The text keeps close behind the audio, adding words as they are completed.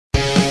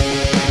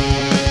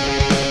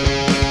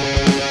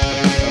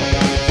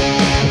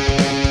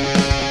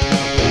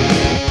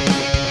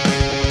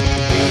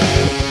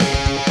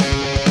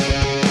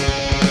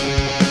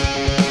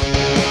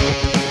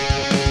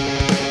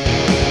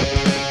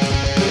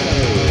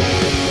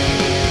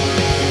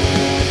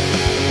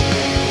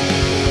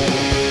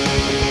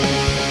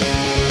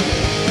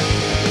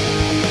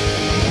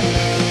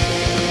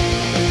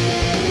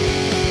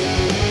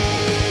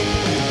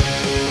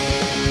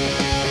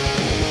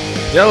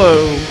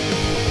Hello,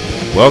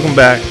 welcome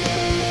back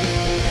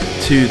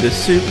to the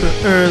super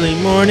early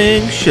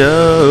morning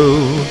show.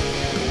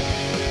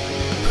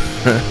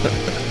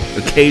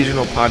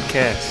 Occasional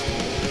podcast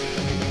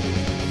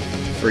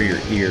for your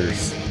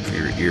ears, for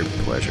your ear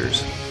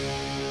pleasures.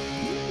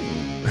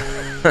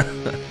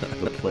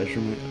 the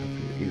pleasurement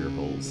of your ear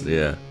holes.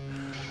 Yeah.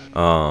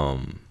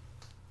 Well,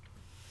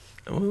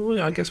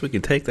 I guess we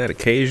can take that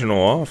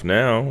occasional off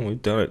now.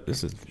 We've done it.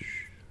 It's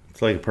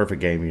like a perfect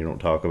game. You don't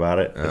talk about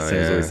it. As soon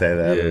as we say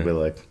that, yeah. we'll be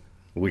like,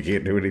 we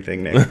can't do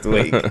anything next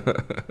week.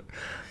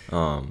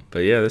 But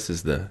yeah, this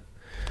is the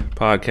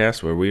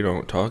podcast where we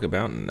don't talk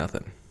about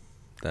nothing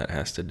that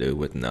has to do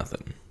with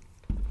nothing.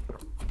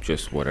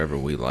 Just whatever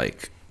we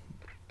like.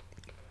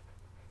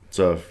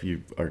 So if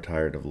you are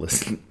tired of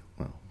listening,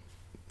 well,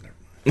 never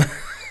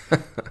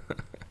mind.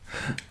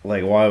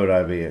 Like, why would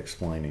I be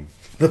explaining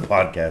the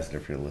podcast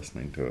if you're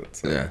listening to it?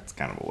 So yeah. It's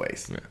kind of a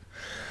waste.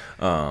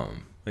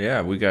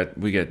 Yeah.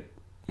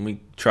 We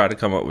try to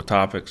come up with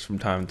topics from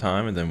time to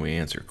time, and then we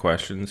answer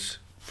questions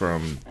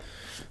from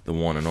the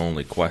one and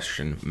only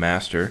question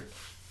master.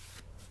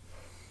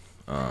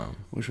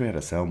 Wish we had a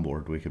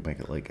soundboard. We could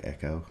make it like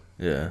echo.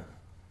 Yeah.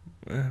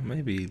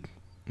 Maybe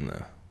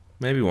no.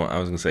 Maybe one. I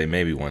was gonna say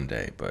maybe one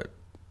day, but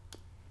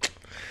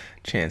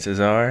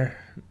chances are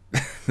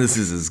this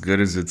is as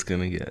good as it's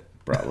gonna get.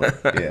 Probably.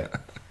 Yeah.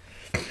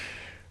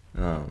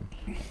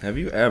 Have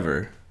you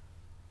ever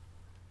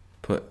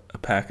put a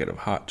packet of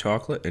hot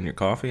chocolate in your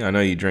coffee? I know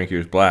you drink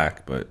yours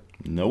black, but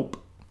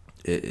Nope.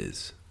 it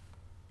is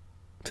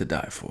to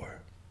die for.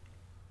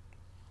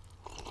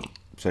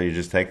 So you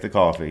just take the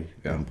coffee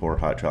Yeah. and pour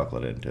hot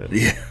chocolate into it.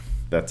 Yeah.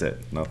 That's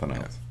it. Nothing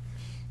else.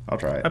 I'll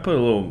try it. I put a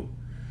little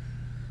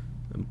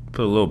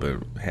bit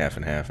half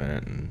and half in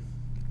it, and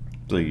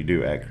So you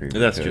do add cream.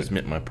 that's to just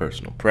it. my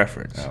personal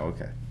preference. Oh,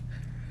 okay.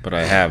 But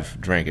I have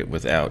drank it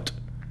without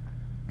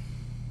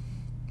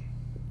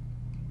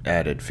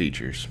added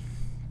features,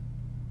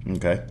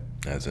 Okay.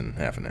 as in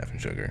half and half in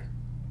sugar.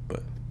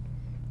 But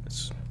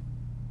it's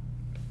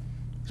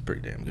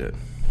pretty damn good.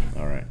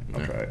 All right. I'll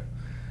Yeah. try it.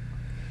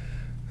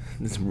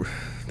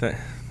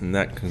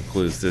 That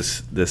concludes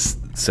this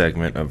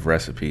segment of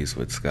recipes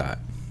with Scott.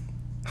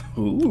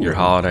 Ooh. Your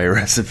holiday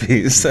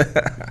recipes.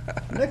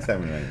 Next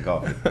time you're making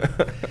coffee.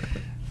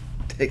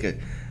 Take a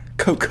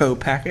cocoa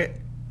packet,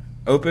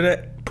 open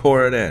it,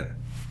 pour it in.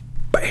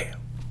 Bam.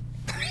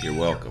 You're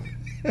welcome.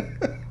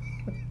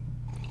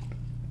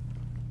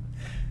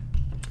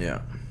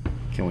 Yeah.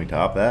 Can we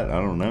top that? I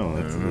don't know.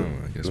 I don't know.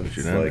 I guess we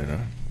should that's end it, huh?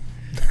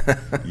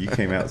 You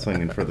came out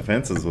swinging for the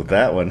fences with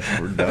that one.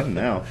 We're done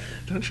now.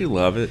 Don't you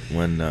love it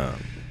when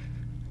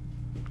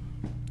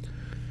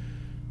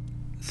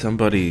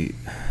somebody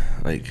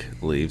like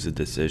leaves a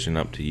decision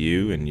up to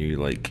you and you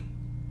like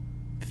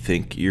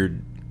think you're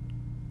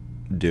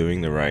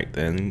doing the right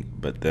thing,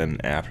 but then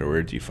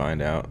afterwards you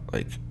find out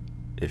like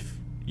if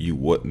you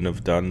wouldn't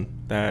have done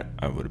that,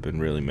 I would have been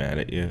really mad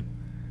at you.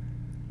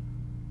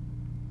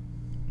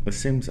 This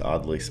seems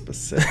oddly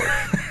specific.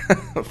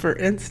 For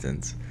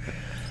instance,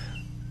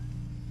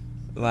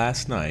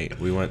 last night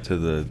we went to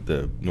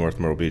the North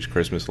Myrtle Beach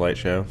Christmas light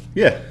show.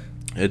 Yeah.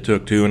 It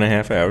took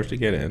 2.5 hours to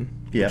get in,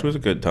 Yeah. which was a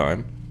good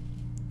time.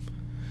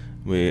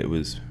 It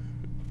was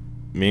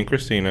me and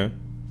Christina,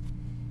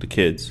 the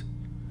kids,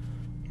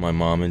 my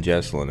mom and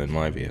Jesselyn in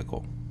my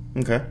vehicle.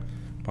 Okay.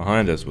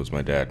 Behind us was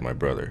my dad and my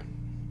brother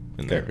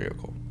in their Okay.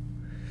 vehicle.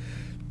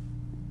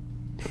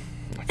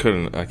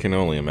 I can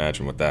only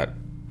imagine what that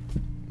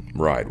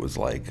ride was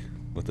like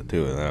with the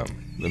two of them.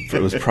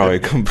 It was probably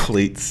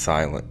complete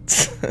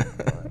silence.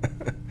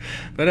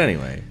 But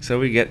anyway, so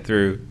we get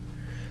through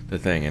the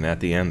thing, and at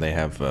the end they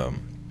have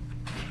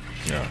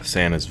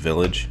Santa's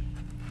Village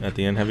at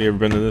the end. Have you ever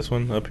been to this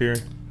one up here?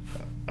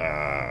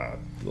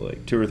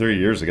 Like 2 or 3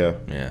 years ago.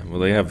 Yeah, well,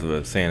 they have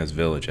the Santa's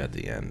Village at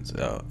the end,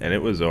 so, and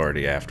it was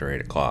already after 8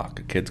 o'clock.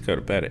 The kids go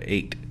to bed at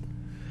 8.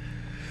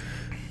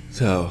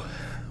 So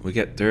we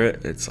get through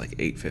it. It's like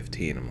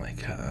 8:15. I'm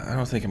like, I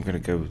don't think I'm gonna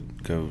go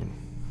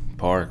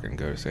park and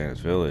go to Santa's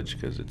Village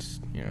because it's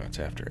it's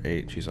after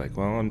 8. She's like,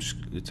 well,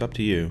 it's up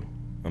to you.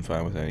 I'm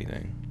fine with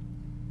anything.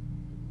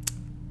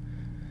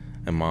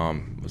 And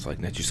Mom was like,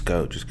 no, just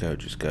go.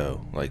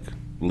 Like,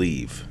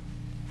 leave.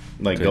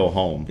 Like, Okay. go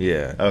home.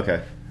 Yeah.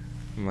 Okay.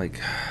 I'm like,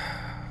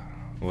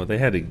 well,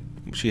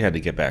 she had to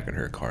get back in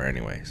her car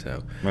anyway,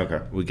 so Okay.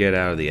 we get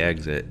out of the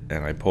exit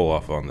and I pull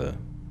off on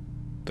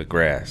the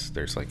grass.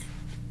 There's like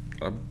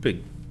a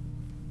big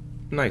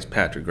nice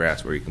patch of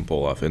grass where you can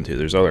pull off into.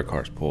 There's other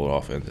cars pulled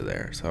off into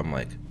there, so I'm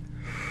like,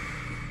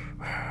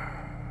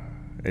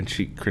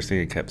 and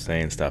Christina kept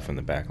saying stuff in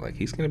the back like,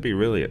 he's gonna be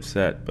really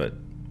upset, but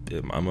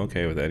I'm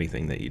okay with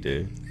anything that you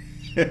do.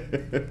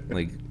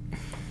 Like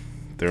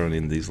throwing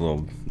in these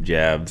little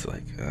jabs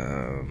like,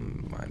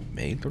 I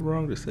made the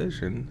wrong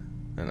decision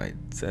and I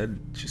said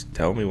just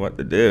tell me what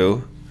to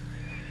do.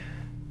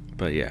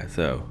 But yeah,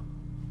 so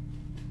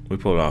we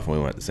pulled off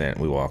and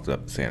we walked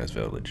up to Santa's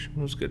Village.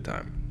 It was a good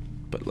time.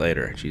 But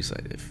later she's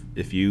like,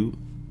 if you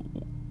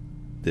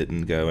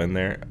didn't go in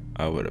there,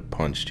 I would have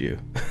punched you.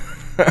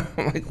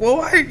 I'm like, well,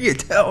 why didn't you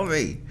tell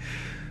me?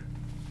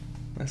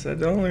 I said,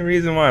 the only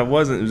reason why I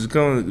wasn't was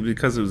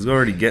because it was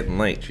already getting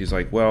late. She's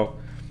like, well,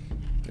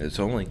 it's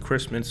only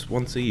Christmas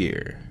once a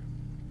year.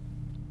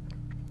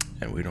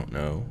 And we don't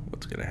know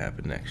what's going to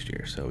happen next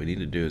year, so we need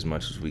to do as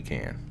much as we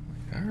can.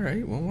 All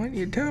right, well, why didn't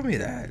you tell me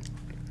that?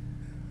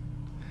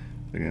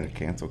 They're going to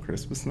cancel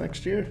Christmas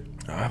next year?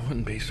 I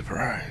wouldn't be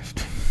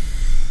surprised.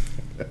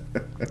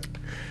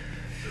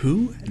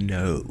 Who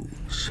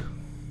knows?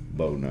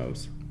 Bo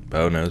knows.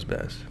 Bo knows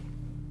best.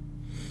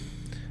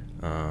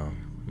 I'm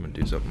going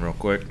to do something real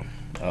quick.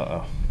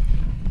 Uh-oh.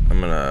 I'm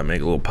going to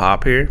make a little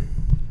pop here.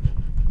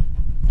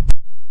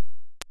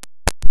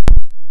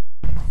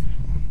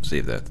 See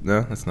if that...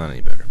 No, that's not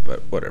any better, but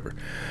whatever.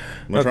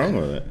 What's wrong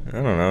with it? I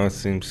don't know. It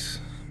seems...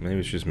 Maybe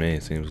it's just me.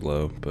 It seems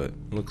low, but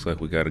it looks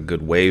like we got a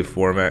good wave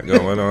format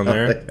going on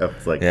there. I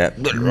was like... Yeah.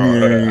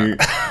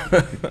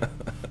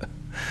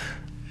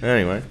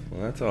 Anyway,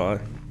 well, that's all.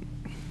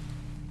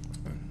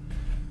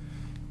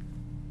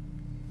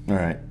 All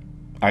right.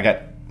 I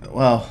got...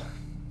 Well...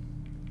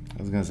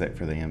 I was going to say it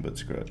for the end, but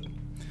screw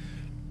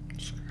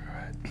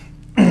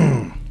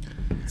it.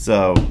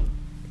 So...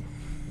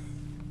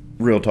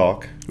 Real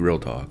talk. Real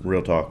talk.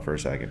 Real talk for a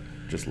second.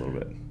 Just a little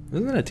bit.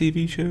 Isn't that a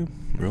TV show?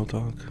 Real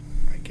talk?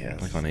 I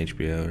guess. Like on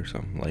HBO or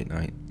something, late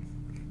night.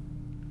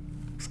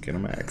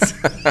 Skinamax.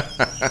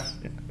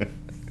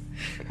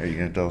 Are you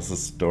going to tell us a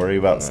story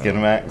about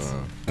Skinamax?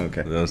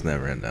 Okay. Those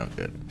never end out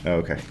good.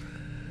 Okay.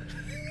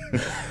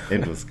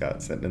 It was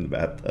Scott sitting in the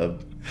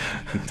bathtub.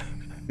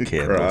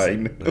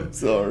 Crying. I'm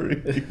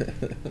sorry.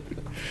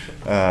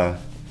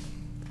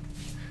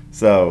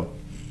 So...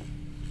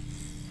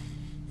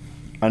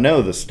 I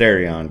know the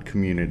Stereon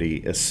community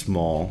is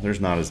small.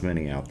 There's not as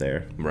many out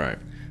there. Right.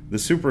 The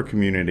Super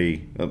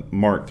community,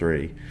 Mark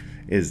III,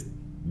 is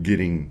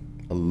getting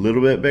a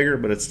little bit bigger,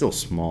 but it's still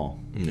small.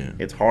 Yeah.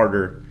 It's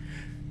harder.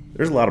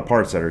 There's a lot of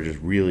parts that are just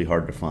really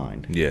hard to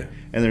find. Yeah.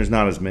 And there's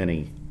not as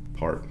many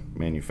part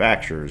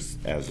manufacturers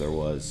as there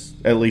was,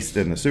 at least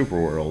in the Super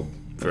world.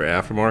 For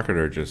aftermarket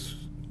or just...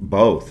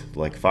 Both.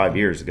 Like 5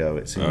 years ago,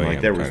 it seemed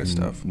like there was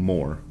stuff.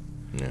 more.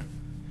 Yeah.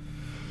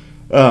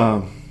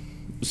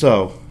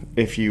 So...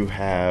 If you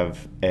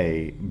have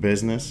a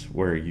business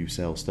where you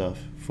sell stuff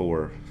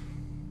for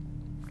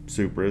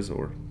Supras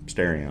or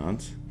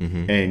Stereons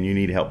and you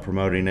need help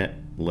promoting it,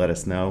 let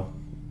us know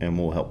and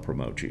we'll help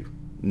promote you.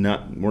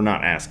 We're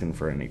not asking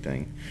for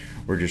anything.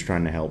 We're just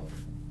trying to help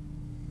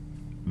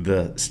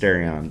the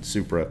Stereon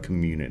Supra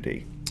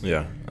community.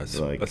 Yeah. A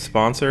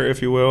sponsor,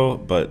 if you will,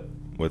 but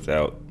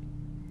without...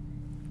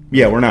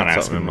 Yeah, we're not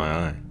asking. Something in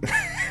my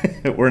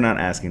eye. We're not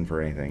asking for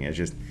anything. It's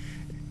just...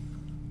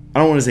 I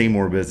don't want to see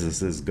more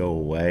businesses go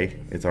away.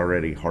 It's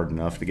already hard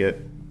enough to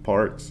get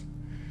parts.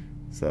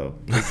 So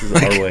this is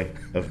our way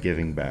of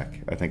giving back.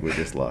 I think we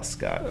just lost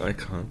Scott. My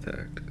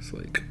contact is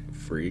like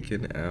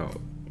freaking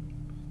out.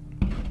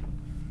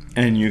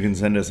 And you can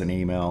send us an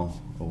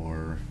email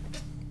or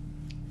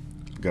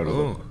go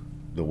to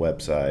the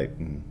website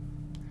and,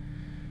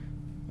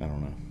 I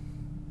don't know,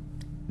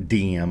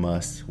 DM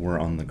us. We're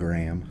on the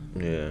gram.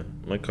 Yeah.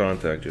 My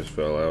contact just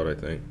fell out, I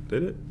think.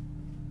 Did it?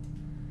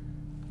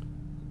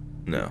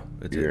 No,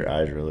 it didn't. Your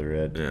eyes really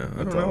red. Yeah,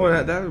 I don't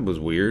know. That was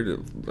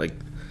weird. I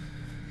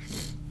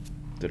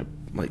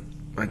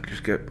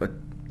just get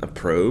a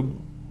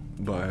probe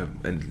by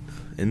an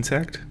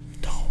insect?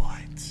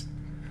 Dolites.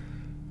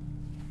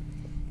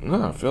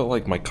 No, I felt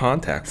like my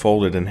contact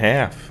folded in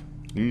half.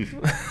 I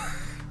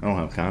don't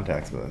have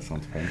contacts, but that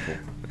sounds painful.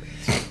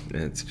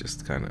 It's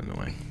just kind of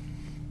annoying.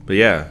 But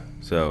yeah,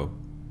 so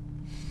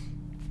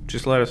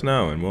just let us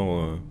know, and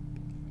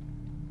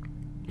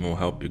we'll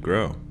help you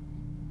grow.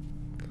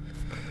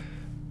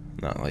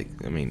 Not like,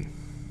 I mean...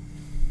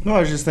 No, I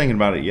was just thinking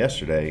about it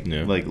yesterday.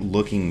 Yeah. Like,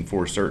 looking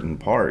for certain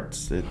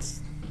parts.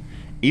 It's...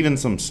 Even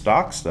some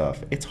stock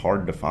stuff, it's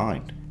hard to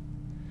find.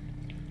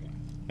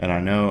 And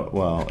I know,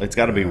 well, it's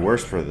got to be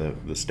worse for the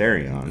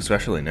Stereon.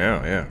 Especially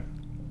now, yeah.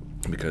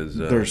 Because...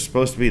 there's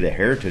supposed to be the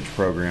Heritage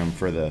program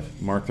for the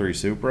Mark III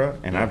Supra,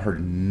 and I've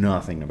heard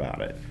nothing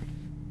about it.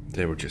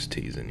 They were just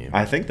teasing you.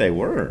 I think they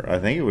were. I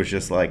think it was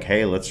just like,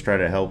 hey, let's try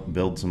to help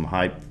build some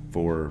hype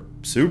for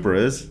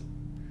Supras.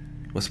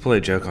 Let's play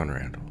a joke on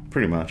Randall.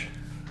 Pretty much.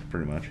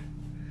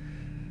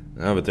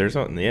 No, but there's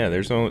no... Yeah,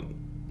 there's no...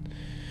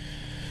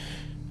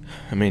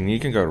 I mean, you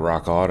can go to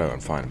Rock Auto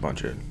and find a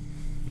bunch of,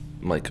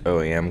 like,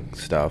 OEM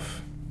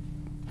stuff.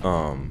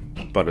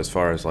 But as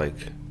far as, like,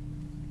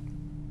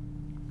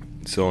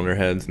 cylinder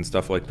heads and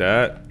stuff like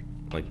that,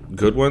 like,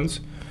 good ones,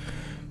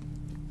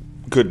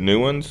 good new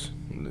ones,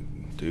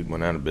 dude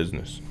went out of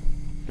business.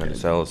 Had to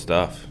sell his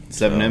stuff.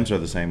 7Ms are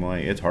the same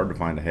way. It's hard to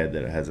find a head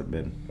that hasn't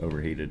been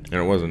overheated.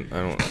 And it wasn't...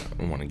 I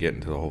don't want to get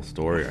into the whole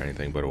story or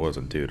anything, but it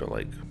wasn't due to,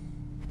 like,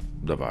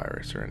 the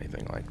virus or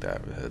anything like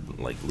that. It had,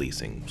 like,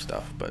 leasing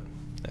stuff, but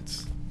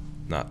that's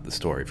not the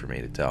story for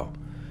me to tell.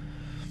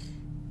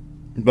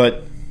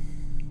 But,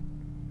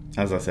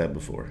 as I said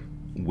before,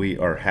 we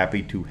are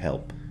happy to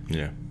help.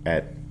 Yeah.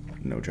 At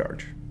no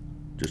charge.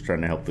 Just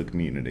trying to help the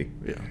community.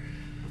 Yeah.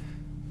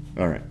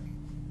 All right.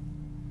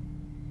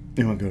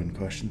 You want to go into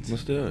questions?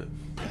 Let's do it.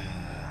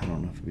 I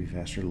don't know if it'd be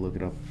faster to look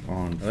it up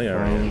on Oh,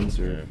 yeah, phones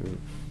right. or.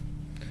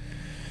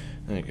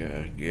 I think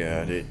I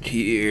got it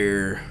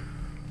here.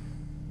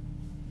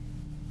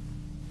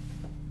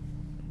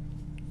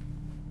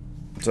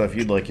 So if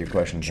you'd like your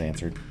questions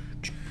answered,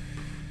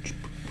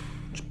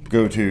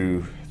 go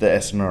to the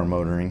S&R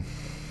Motoring,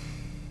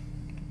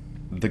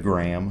 the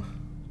Gram,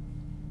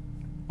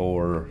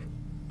 or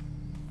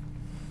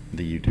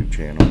the YouTube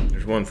channel.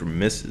 There's one from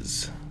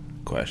Mrs.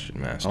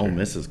 Question Master. Oh,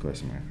 Mrs.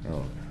 Question Mark.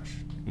 Oh gosh.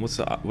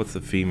 What's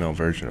the female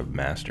version of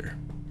Master?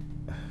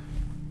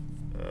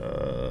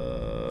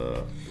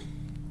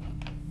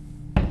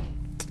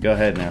 Go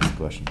ahead and ask the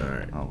question. All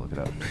right. I'll look it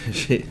up.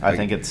 I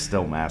think it's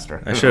still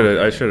Master. I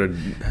should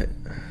have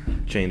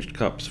changed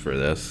cups for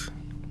this.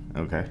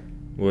 Okay.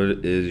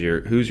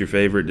 Who's your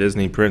favorite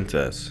Disney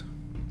princess?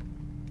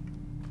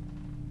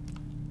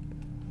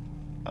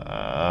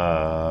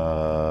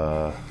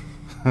 I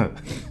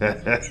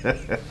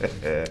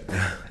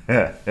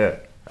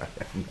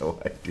have no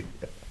idea.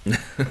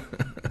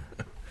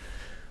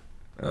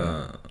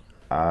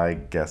 I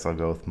guess I'll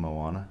go with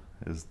Moana.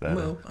 Is that?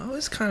 Well, I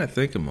was kind of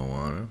thinking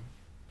Moana.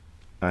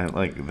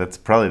 That's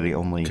probably the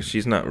only. Because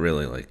she's not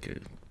really like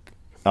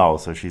Oh,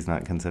 so she's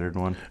not considered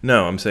one?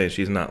 No, I'm saying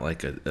she's not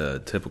like a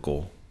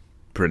typical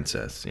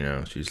princess. You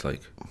know, she's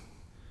like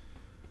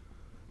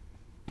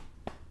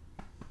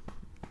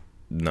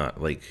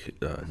not like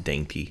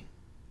dainty.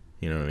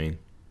 You know what I mean?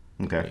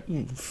 Okay.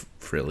 Like,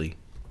 frilly.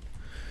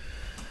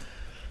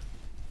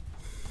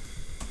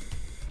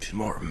 She's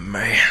more a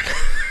man.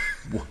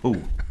 Whoa,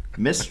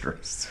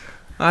 mistress.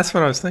 That's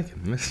what I was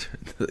thinking.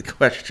 The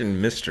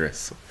question,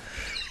 mistress.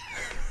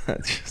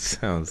 That just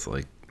sounds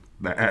like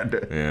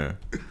Bad. yeah.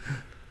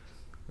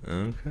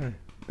 Okay.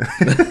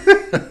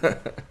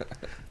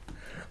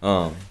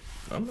 I'm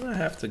gonna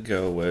have to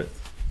go with.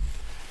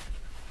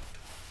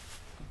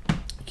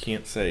 You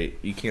can't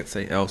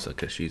say Elsa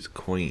because she's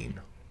queen.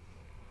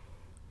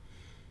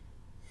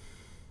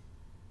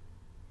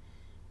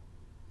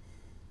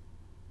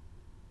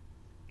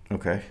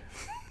 Okay.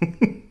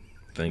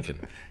 Thinking.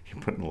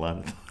 You're putting a lot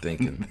of thought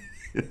Thinking.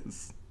 in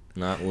this.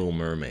 Not Little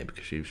Mermaid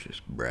because she was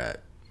just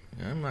brat.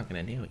 I'm not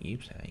gonna do what you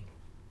say.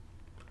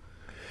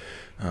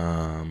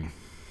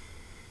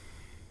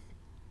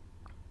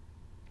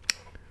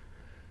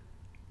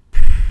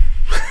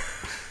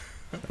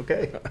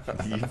 Okay.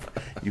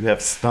 You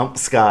have stumped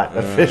Scott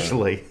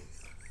officially.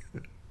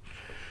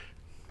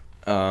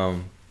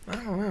 I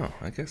don't know.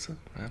 I guess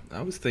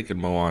I was thinking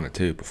Moana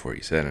too before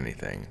you said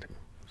anything.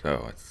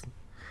 So it's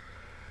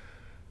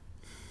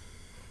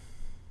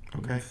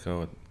Okay. let's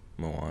go with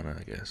Moana,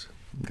 I guess.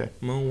 Okay.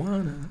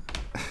 Moana,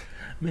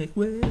 make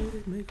way,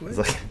 make way. It's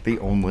like the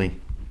only.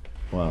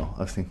 Well,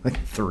 I've seen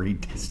like 3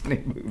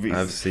 Disney movies.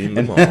 I've seen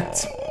them all.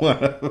 That's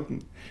one of them.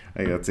 I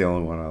think that's the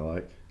only one I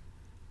like.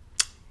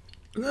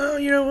 No,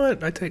 you know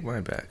what? I take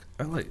mine back.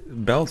 I like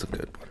Belle's a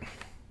good one.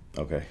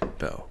 Okay.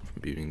 Belle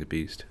from Beauty and the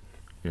Beast.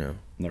 You know,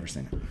 Never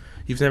seen it.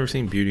 you've never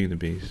seen Beauty and the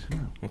Beast? No.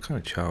 What kind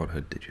of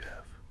childhood did you have?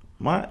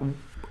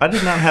 I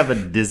did not have a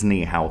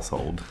Disney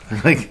household.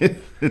 Like,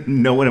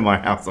 no one in my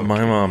household.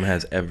 My mom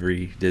has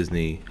every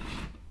Disney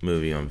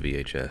movie on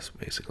VHS,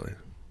 basically.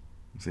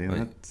 See,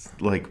 that's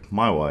like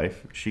my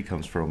wife. She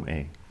comes from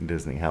a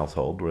Disney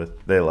household where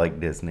they like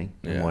Disney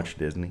and Yeah. watch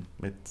Disney.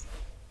 It's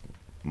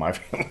my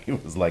family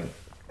was like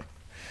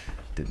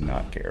did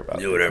not care about.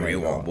 Do whatever Disney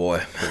you at all, want,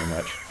 boy. Pretty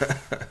much.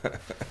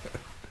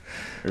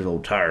 There's an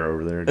old tire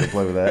over there. Go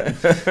play with that.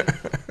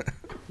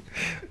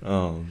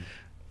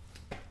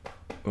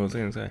 What was I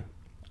gonna say?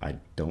 I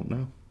don't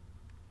know.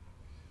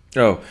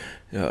 Oh,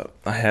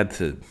 I had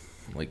to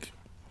like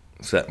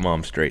set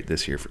mom straight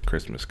this year for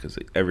Christmas because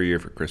every year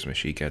for Christmas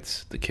she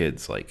gets the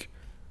kids like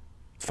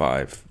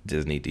 5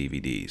 Disney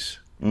DVDs.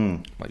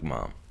 Like,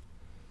 Mom,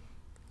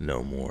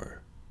 no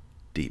more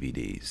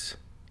DVDs.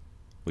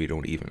 We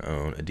don't even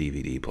own a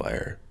DVD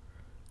player.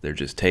 They're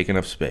just taking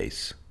up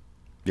space.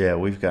 Yeah,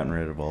 we've gotten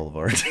rid of all of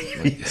our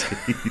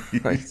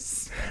DVDs. Like,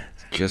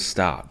 just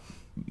stop.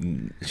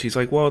 She's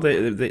like, well,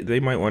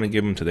 they might want to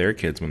give them to their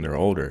kids when they're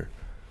older.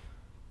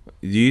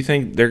 Do you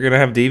think they're gonna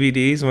have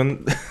DVDs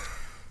when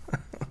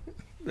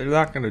they're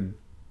not gonna?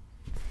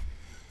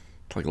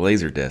 It's like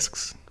laser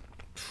discs.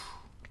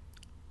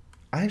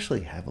 I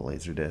actually have a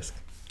laser disc.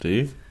 Do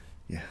you?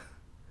 Yeah.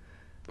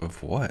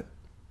 Of what?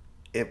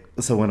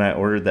 So when I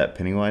ordered that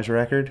Pennywise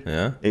record,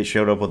 Yeah. it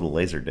showed up with a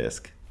laser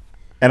disc.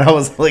 And I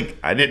was like,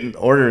 I didn't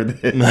order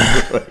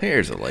this.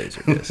 Here's a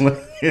laser disc. What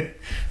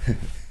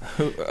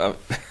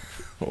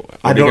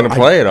I are you gonna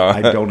play it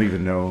on? I don't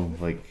even know.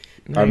 Like,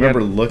 No, I you remember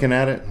gotta- looking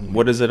at it.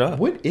 What is it up?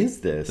 What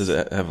is this? Does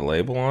it have a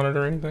label on it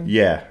or anything?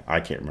 Yeah,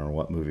 I can't remember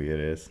what movie it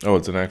is. Oh,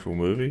 it's an actual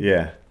movie?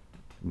 Yeah,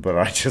 but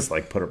I just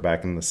like put it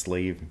back in the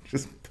sleeve and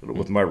just put it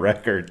with my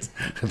records.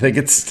 I think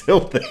it's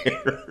still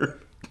there.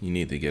 You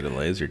need to get a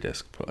laser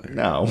disc player.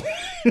 No,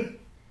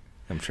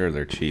 I'm sure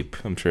they're cheap.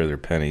 I'm sure they're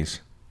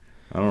pennies.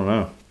 I don't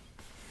know.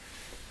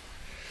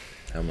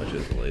 How much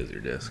is a laser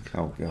disc?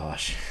 Oh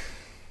gosh.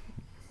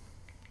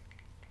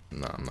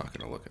 No, I'm not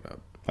gonna look it up.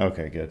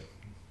 Okay, good.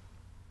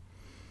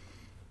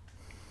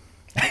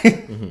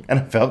 And I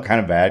felt kind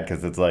of bad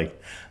because it's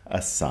like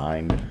a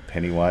signed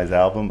Pennywise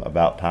album,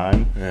 About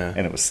Time,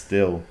 and it was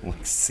still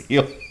like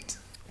sealed.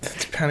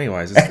 It's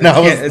Pennywise.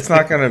 It's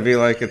not going to be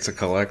like it's a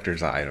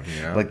collector's item,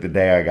 you know? Like the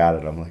day I got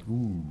it, I'm like,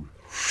 ooh,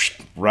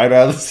 right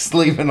out of the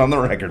sleeve and on the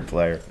record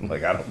player. I'm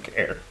like, I don't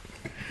care.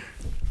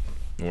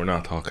 We're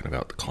not talking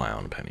about the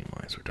clown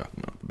Pennywise. We're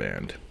talking about the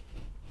band.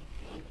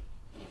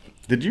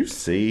 Did you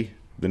see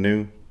the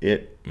new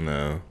It?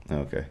 No.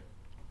 Okay.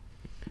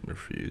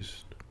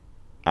 Refused.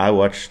 I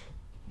watched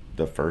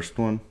the first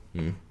one,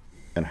 and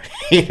I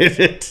hated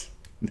it.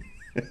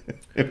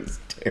 It was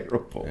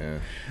terrible. Yeah.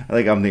 I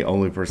think I'm the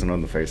only person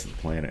on the face of the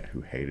planet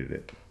who hated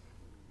it.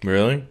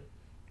 Really?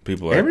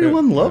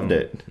 Everyone loved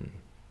it.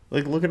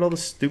 Like, look at all the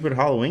stupid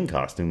Halloween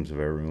costumes of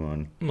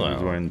everyone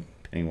who's wearing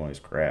Pennywise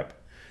crap.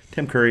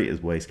 Tim Curry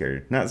is way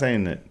scarier. Not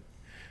saying that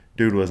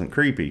dude wasn't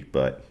creepy,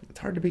 but it's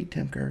hard to beat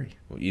Tim Curry.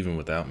 Well, even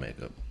without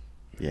makeup.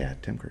 Yeah,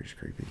 Tim Curry's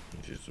creepy.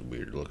 He's just a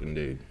weird looking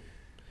dude.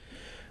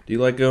 Do you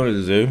like going to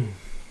the zoo?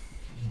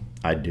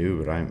 I do,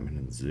 but I haven't been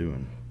in the zoo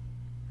in...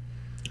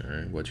 All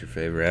right. What's your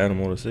favorite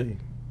animal to see?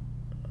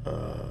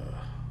 I'm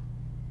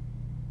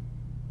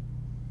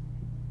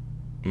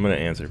going to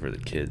answer for the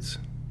kids.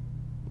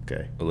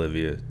 Okay.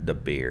 Olivia, the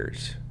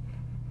bears.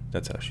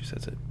 That's how she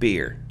says it.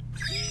 Beer.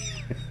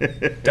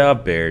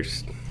 The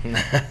bears.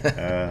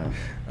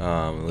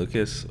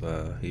 Lucas,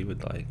 he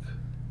would like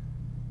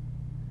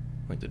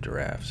the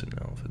giraffes and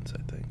elephants,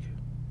 I think.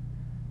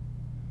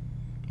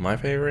 My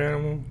favorite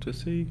animal to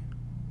see?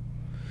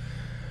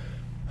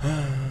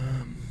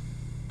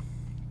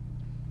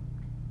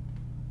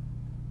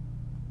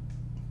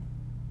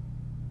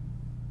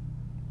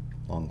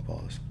 Long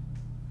pause.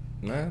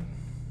 Nah.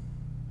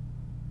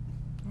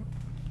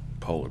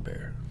 Polar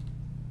bear.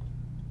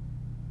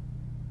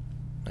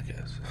 I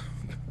guess.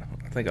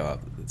 I think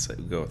I'll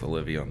go with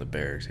Olivia on the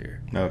bears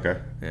here.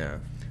 Okay. Yeah.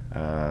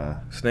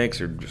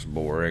 Snakes are just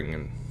boring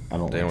and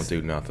they don't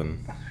do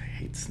nothing. I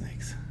hate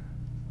snakes.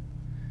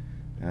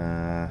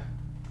 I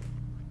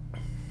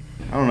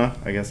don't know.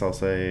 I guess I'll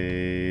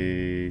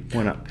say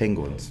why not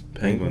penguins?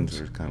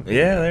 Penguins are kind of cool.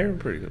 Yeah, they're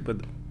pretty good.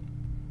 But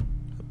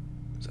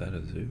is that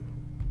a zoo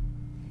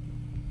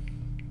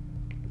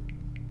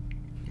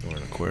or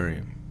an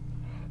aquarium?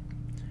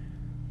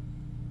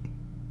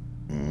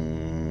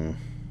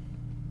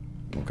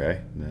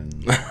 Okay, then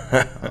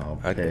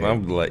I'll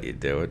let you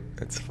do it.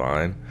 It's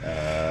fine.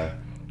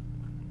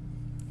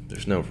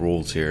 There's no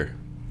rules here.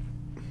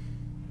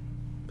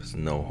 There's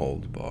no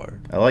holds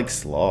barred. I like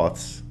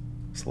sloths.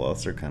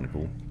 Sloths are kind of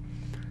cool.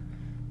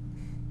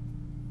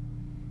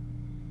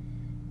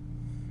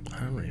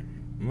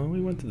 Well,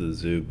 we went to the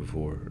zoo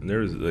before. There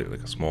was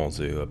like a small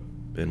zoo up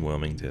in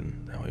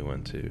Wilmington that we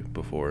went to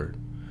before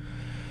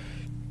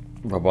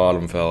my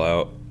bottom fell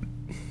out.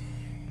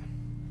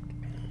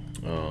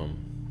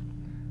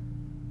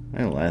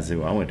 The last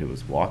zoo I went to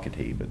was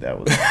Wakatee, but that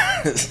was...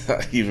 Does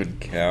that even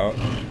count?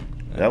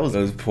 That was...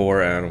 Those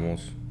poor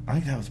animals. I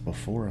think that was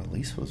before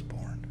Elise was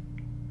born.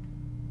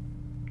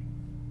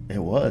 It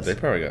was. They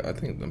probably got...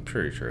 I'm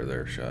pretty sure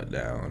they're shut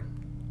down.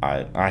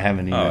 I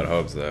haven't even... I would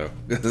hope so.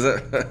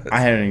 I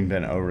haven't even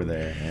been over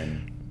there,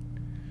 and...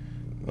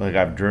 Like,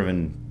 I've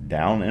driven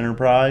down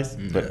Enterprise,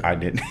 but I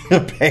didn't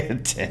pay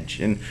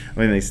attention. I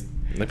mean,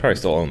 they probably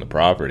still own the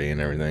property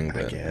and everything,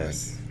 but... I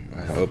guess.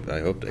 I hope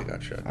they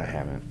got shut down. I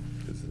haven't.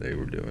 Because they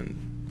were doing...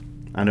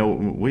 I know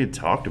we had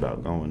talked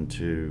about going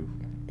to...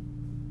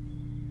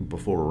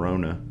 Before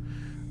Rona,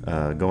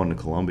 going to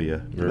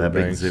Columbia. That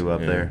big zoo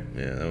up there.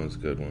 Yeah, that was a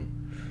good one.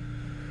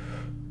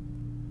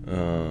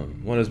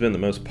 What has been the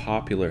most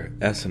popular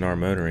S&R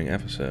motoring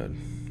episode?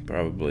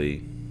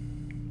 Probably...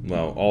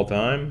 Well, all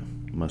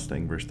time?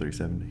 Mustang vs.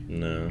 370.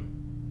 No.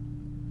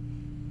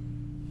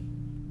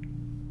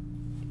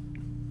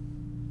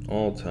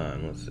 All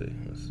time. Let's see.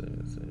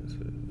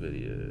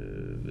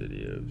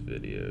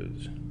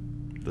 Videos.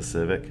 The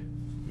Civic?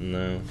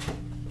 No.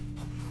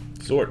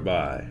 Sort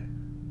by.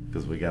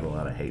 Because we got a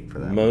lot of hate for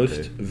that.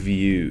 Most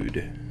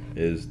viewed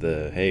is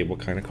the, hey, what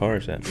kind of car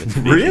is that?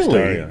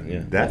 Really?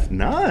 Yeah. That's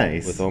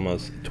nice. With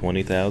almost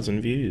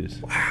 20,000 views.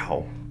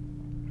 Wow.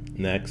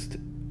 Next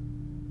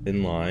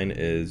in line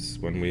is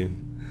when we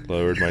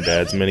lowered my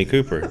dad's Mini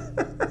Cooper.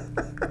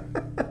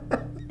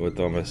 With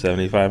almost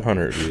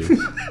 7,500 views.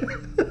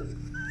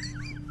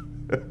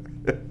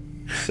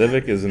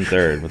 Civic is in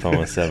third with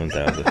almost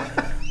 7,000.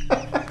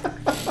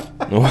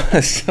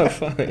 What's so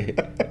funny?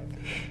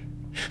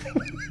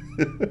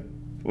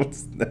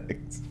 What's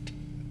next?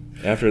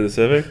 After the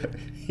Civic?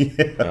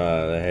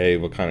 Yeah. Hey,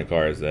 what kind of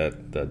car is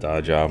that? The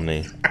Dodge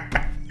Omni.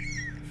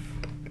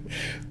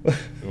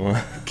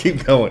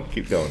 Keep going.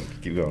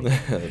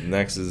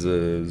 Next is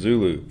a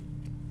Zulu.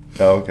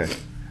 Oh, okay.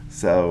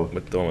 So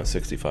with almost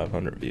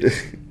 6,500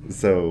 views.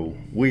 So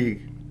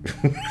we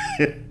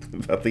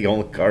about the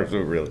only cars we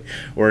really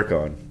work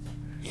on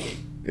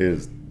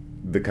is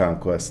the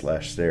Conquest /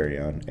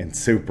 Starion and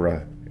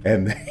Supra,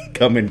 and they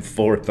come in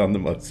fourth on the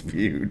most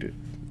viewed.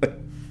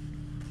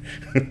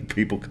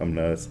 People come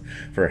to us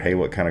for, hey,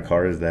 what kind of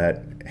car is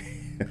that?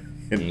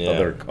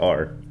 Another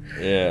car.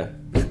 Yeah.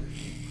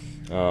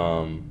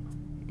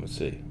 Let's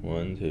see.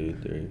 1, 2,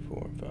 3,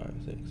 4, 5,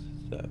 6,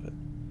 7,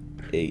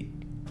 8.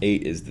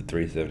 8 is the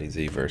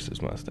 370Z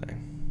versus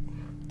Mustang.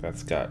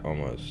 That's got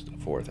almost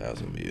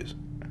 4,000 views.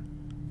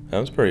 That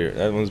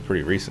one's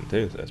pretty recent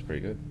too, so that's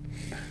pretty good.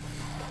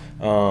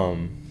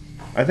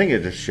 I think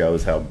it just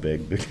shows how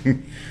big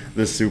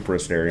the Supra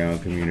stereo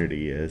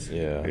community is.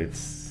 Yeah.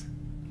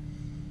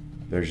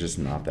 There's just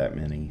not that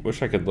many.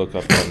 Wish I could look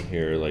up on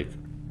here like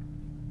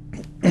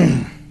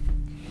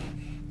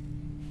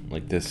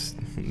this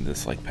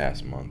like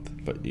past month,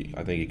 but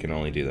I think you can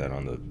only do that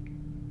on the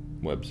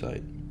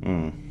website.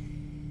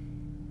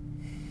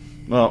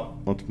 Well,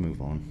 let's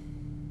move on.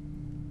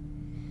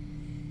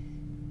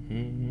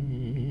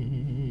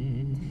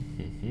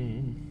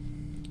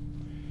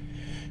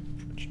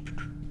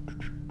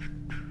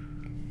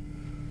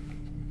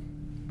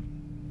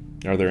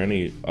 Are there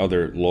any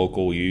other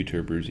local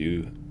YouTubers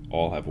you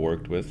all have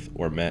worked with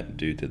or met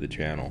due to the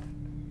channel?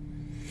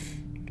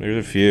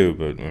 There's a few,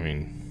 but I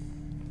mean...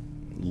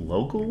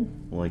 Local?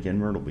 Like in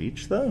Myrtle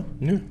Beach, though?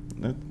 Yeah.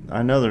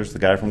 I know there's the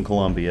guy from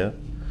Columbia.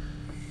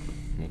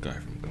 What guy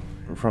from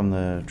Columbia? From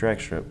the drag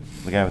strip.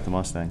 The guy with the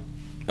Mustang.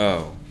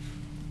 Oh.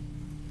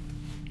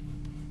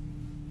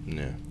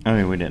 Yeah. I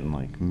mean, we didn't,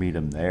 like, meet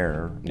him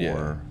there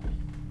or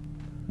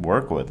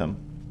work with him.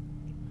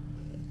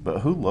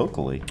 But who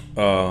locally?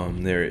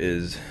 There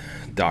is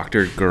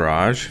Dr.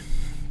 Garage.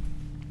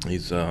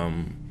 He's,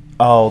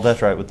 Oh,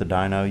 that's right, with the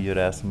dyno. You had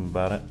asked him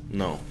about it?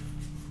 No.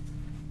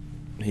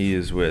 He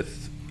is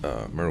with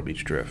Myrtle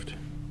Beach Drift.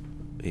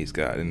 He's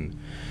got an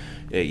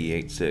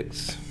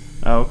AE86.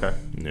 Oh, okay.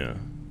 Yeah.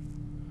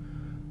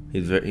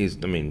 He's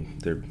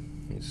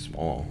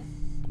small.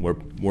 We're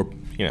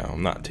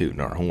I'm not tooting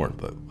our horn,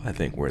 but I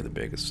think we're the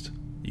biggest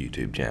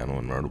YouTube channel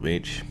in Myrtle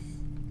Beach.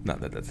 Not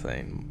that that's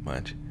saying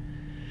much.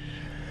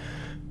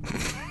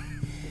 It's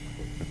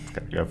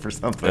got to go for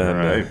something,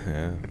 right?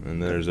 Yeah.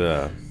 And there's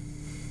that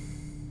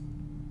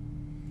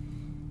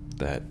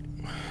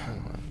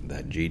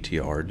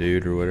GTR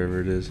dude or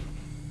whatever it is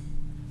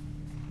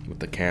with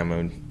the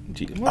camo.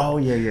 Oh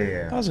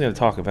yeah. I was going to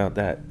talk about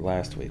that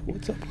last week.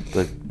 What's up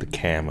with the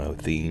camo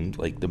theme?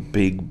 Like the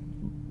big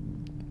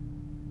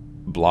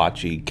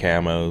blotchy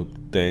camo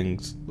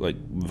things, like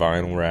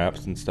vinyl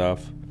wraps and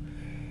stuff.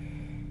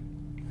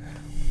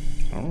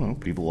 I don't know.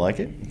 People like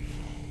it.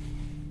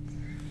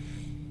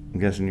 I'm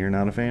guessing you're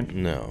not a fan?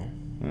 No.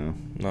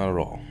 Not at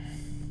all.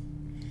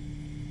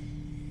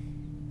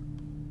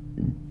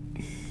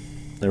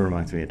 That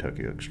reminds me of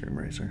Tokyo Extreme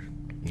Racer.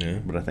 Yeah.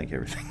 But I think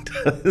everything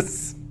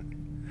does.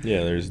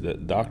 Yeah, there's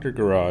that Dr.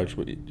 Garage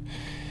and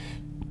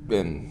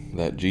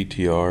that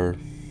GTR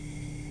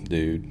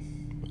dude,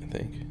 I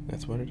think.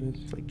 That's what it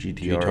is. It's like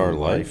GTR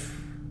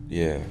Life.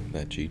 Yeah,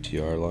 that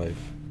GTR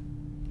Life.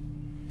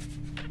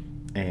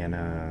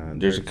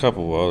 And there's a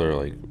couple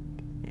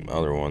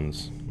other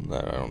ones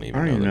that I don't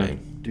even know the name.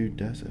 Dude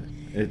does it.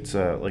 It's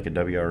like a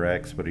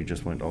WRX, but he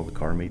just went to all the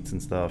car meets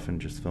and stuff and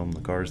just filmed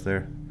the cars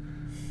there.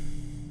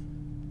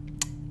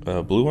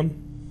 Blue one?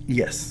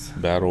 Yes.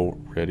 Battle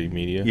Ready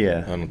Media?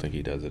 Yeah. I don't think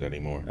he does it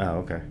anymore. Oh,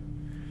 okay.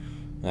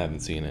 I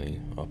haven't seen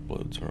any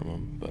uploads from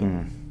him.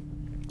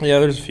 But yeah,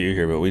 there's a few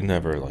here, but we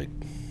never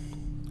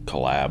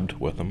collabed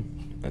with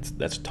them.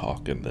 That's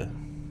talk in the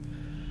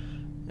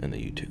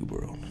YouTube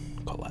world.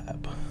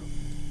 Collab.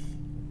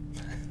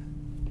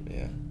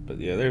 Yeah. But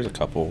yeah, there's a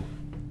couple.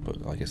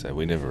 But like I said,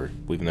 we've never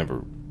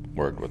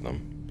worked with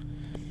them.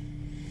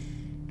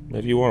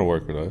 If you want to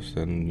work with us,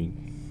 then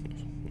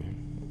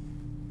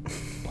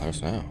let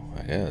us know,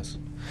 I guess.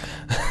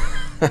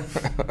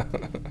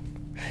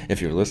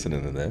 If you're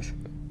listening to this.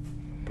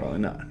 Probably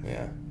not.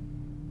 Yeah.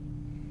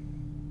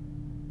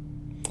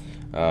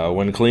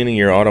 When cleaning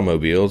your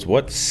automobiles,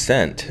 what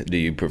scent do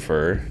you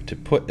prefer to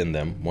put in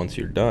them once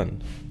you're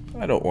done?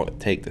 I don't want to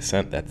take the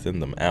scent that's in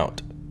them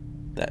out.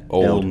 That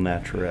old El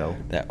Natural.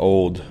 That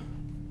old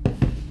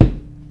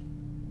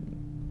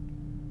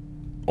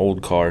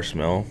car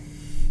smell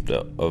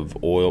of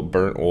oil,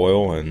 burnt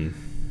oil, and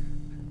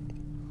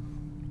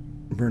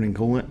burning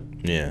coolant.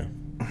 Yeah,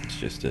 it's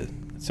just a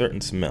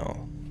certain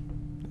smell.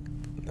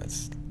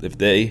 That's if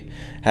they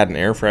had an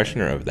air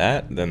freshener of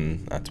that,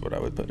 then that's what I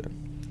would put in.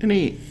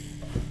 Any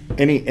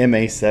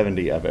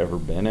MA70 I've ever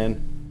been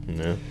in,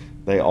 yeah,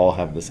 they all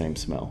have the same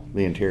smell.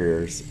 The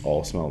interiors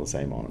all smell the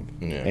same on them.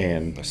 Yeah,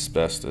 and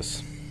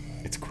asbestos.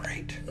 It's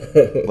great.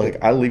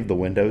 Like I leave the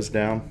windows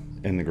down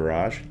in the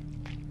garage.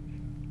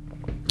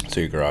 So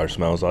your garage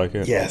smells like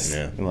it? Yes.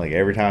 Yeah. And like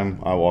every time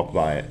I walk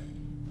by it,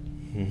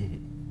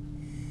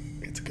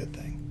 it's a good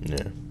thing.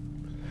 Yeah.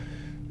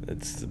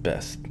 It's the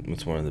best.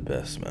 It's one of the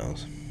best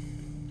smells.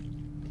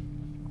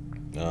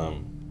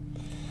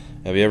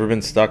 Have you ever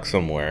been stuck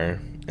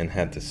somewhere and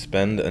had to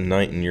spend a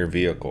night in your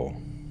vehicle?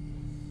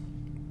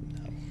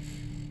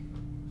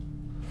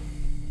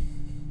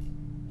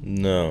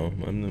 No.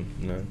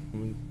 No.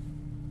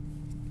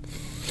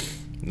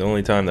 The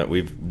only time that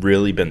we've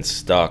really been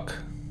stuck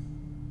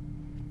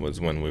was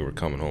when we were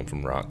coming home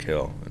from Rock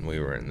Hill and we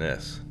were in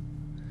this.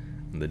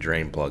 And the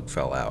drain plug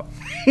fell out.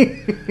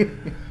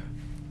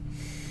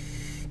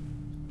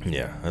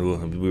 Yeah,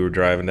 we were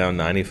driving down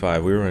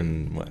 95. We were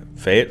in, what,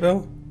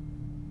 Fayetteville?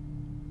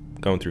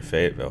 Going through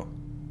Fayetteville,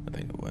 I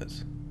think it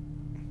was.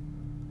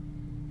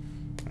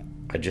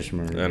 I just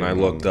remember. And I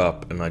looked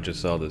up, and I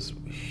just saw this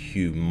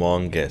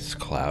humongous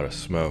cloud of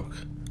smoke.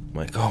 I'm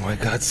like, oh my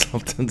God,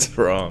 something's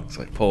wrong.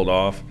 So I pulled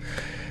off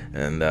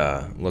and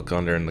look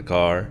under in the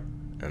car,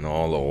 and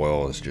all the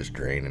oil is just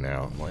draining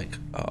out. I'm like,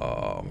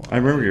 oh my I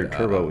remember your God.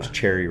 turbo was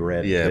cherry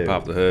red, Yeah, too.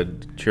 pop the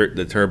hood.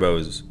 The turbo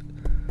is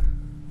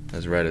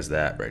as red as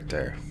that right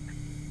there.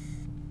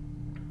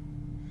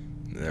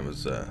 And that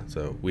was,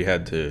 so we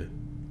had to,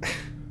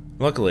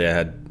 luckily I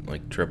had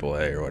like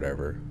AAA or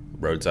whatever,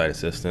 roadside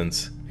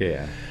assistance.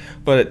 Yeah.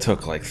 But it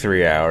took like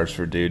 3 hours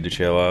for dude to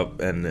show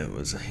up, and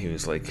he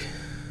was like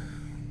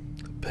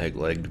a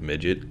peg-legged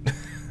midget.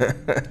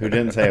 Who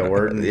didn't say a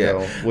word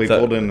until we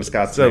pulled into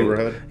Scott's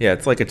neighborhood? Yeah,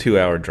 it's like a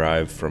 2-hour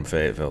drive from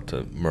Fayetteville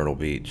to Myrtle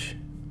Beach.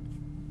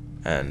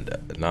 And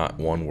not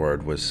one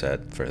word was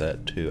said for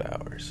that 2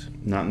 hours.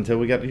 Not until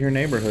we got to your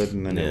neighborhood,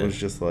 and then it was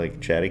just like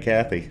Chatty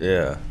Cathy.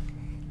 Yeah,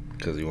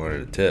 because he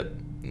wanted a tip.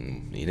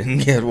 And he didn't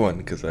get one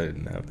because I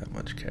didn't have that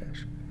much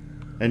cash.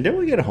 And didn't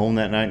we get home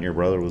that night and your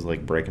brother was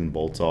like breaking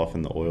bolts off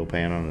in the oil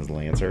pan on his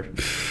Lancer?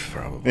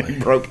 Probably. He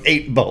broke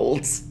 8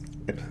 bolts.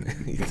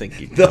 You think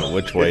you know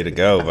which way to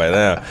go by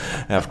now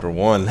after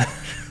one.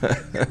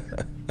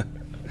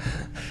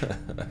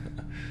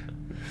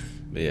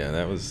 But yeah,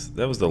 that was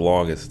the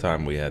longest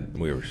time we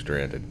were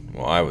stranded.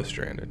 Well, I was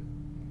stranded.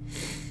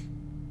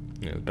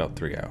 It was about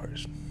 3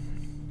 hours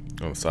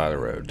on the side of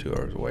the road, 2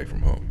 hours away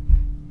from home.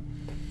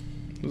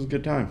 It was a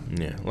good time.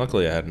 Yeah,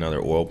 luckily I had another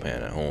oil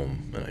pan at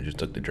home, and I just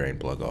took the drain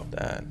plug off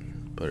that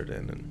and put it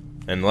in.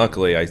 And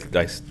luckily I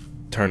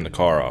turned the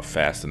car off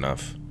fast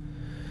enough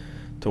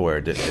to where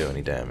it didn't do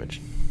any damage.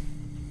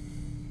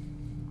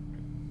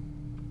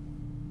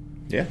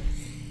 Yeah.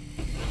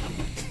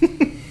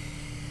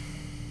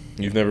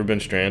 You've never been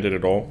stranded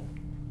at all?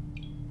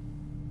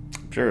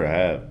 I'm sure I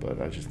have,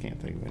 but I just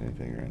can't think of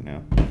anything right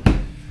now.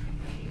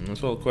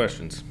 That's all the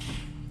questions.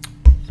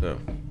 So,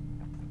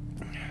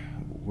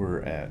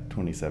 we're at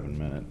 27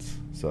 minutes,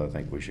 so I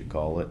think we should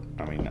call it.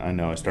 I mean, I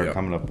know I started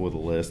coming up with a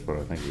list, but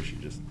I think we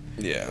should just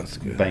that's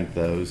good. bank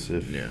those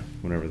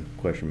whenever the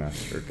question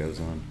master goes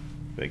on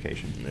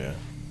vacation. Yeah.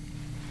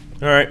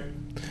 All right.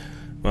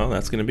 Well,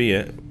 that's going to be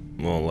it.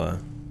 Well, I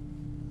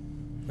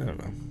don't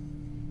know.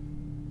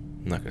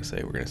 I'm not going to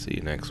say we're going to see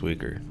you next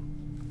week, or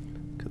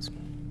because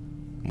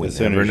we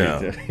never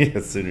know.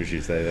 As soon as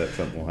you say that,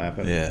 something will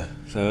happen. Yeah.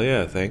 So,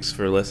 yeah, thanks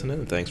for listening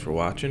and thanks for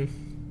watching.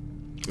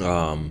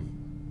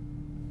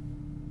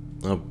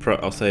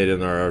 I'll say it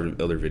in our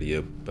other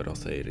video, but I'll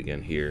say it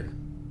again here.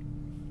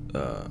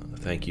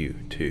 Thank you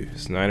to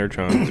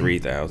Snydertron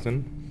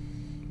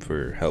 3000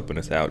 for helping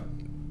us out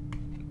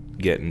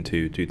getting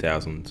to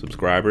 2,000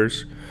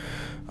 subscribers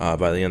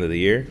by the end of the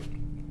year.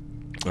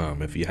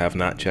 If you have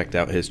not checked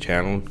out his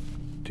channel,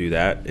 do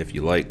that. If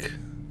you like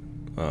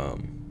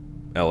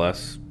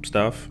LS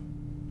stuff,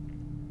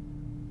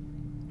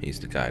 he's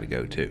the guy to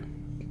go to.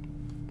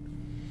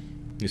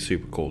 He's a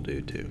super cool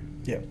dude too.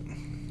 Yep.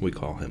 We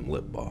call him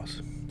Lip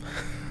Boss.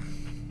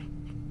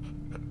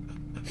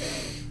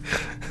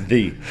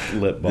 The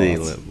Lip Boss. The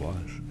Lip Boss.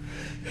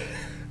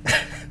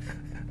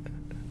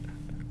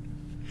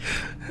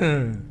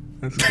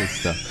 That's good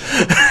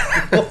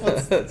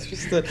stuff. That's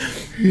just a...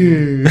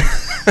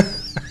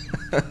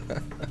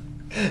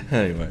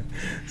 Anyway,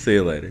 see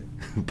you later.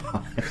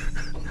 Bye.